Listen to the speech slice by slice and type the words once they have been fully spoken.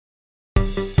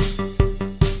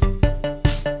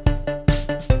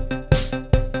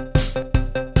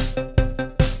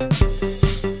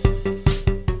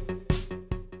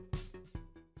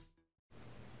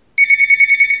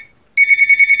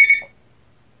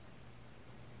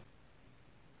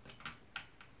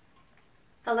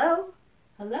Hello?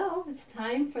 Hello, it's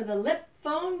time for the lip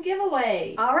phone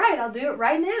giveaway. All right, I'll do it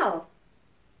right now.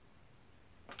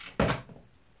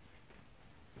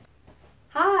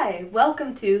 Hi,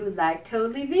 welcome to Like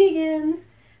Totally Vegan.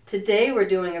 Today we're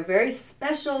doing a very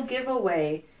special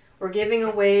giveaway. We're giving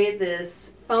away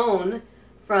this phone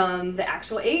from the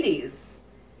actual 80s.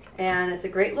 And it's a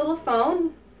great little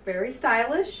phone, very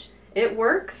stylish. It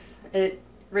works, it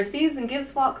receives and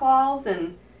gives calls,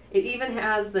 and it even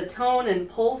has the tone and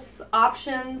pulse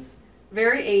options,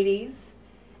 very 80s.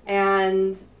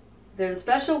 And there's a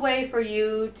special way for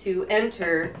you to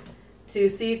enter to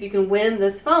see if you can win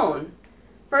this phone.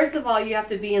 First of all, you have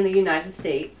to be in the United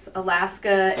States.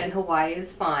 Alaska and Hawaii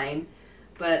is fine,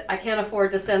 but I can't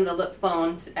afford to send the lip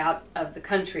phone out of the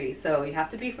country, so you have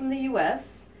to be from the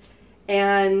US.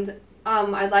 And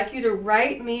I'd like you to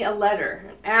write me a letter,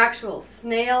 an actual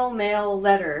snail mail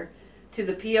letter to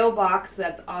the P.O. box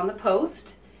that's on the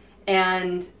post,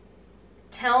 and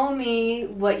tell me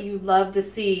what you'd love to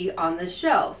see on this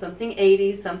show. Something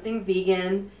 80s, something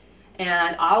vegan,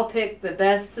 and I'll pick the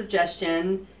best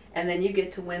suggestion, and then you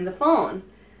get to win the phone.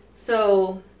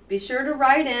 So be sure to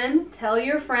write in, tell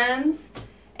your friends,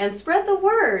 and spread the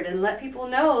word and let people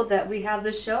know that we have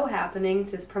this show happening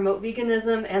to promote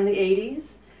veganism and the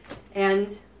 80s.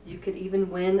 And you could even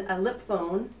win a lip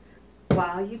phone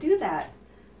while you do that.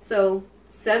 So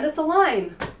send us a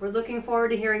line. We're looking forward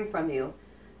to hearing from you.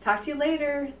 Talk to you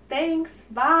later. Thanks.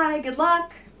 Bye. Good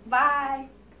luck. Bye.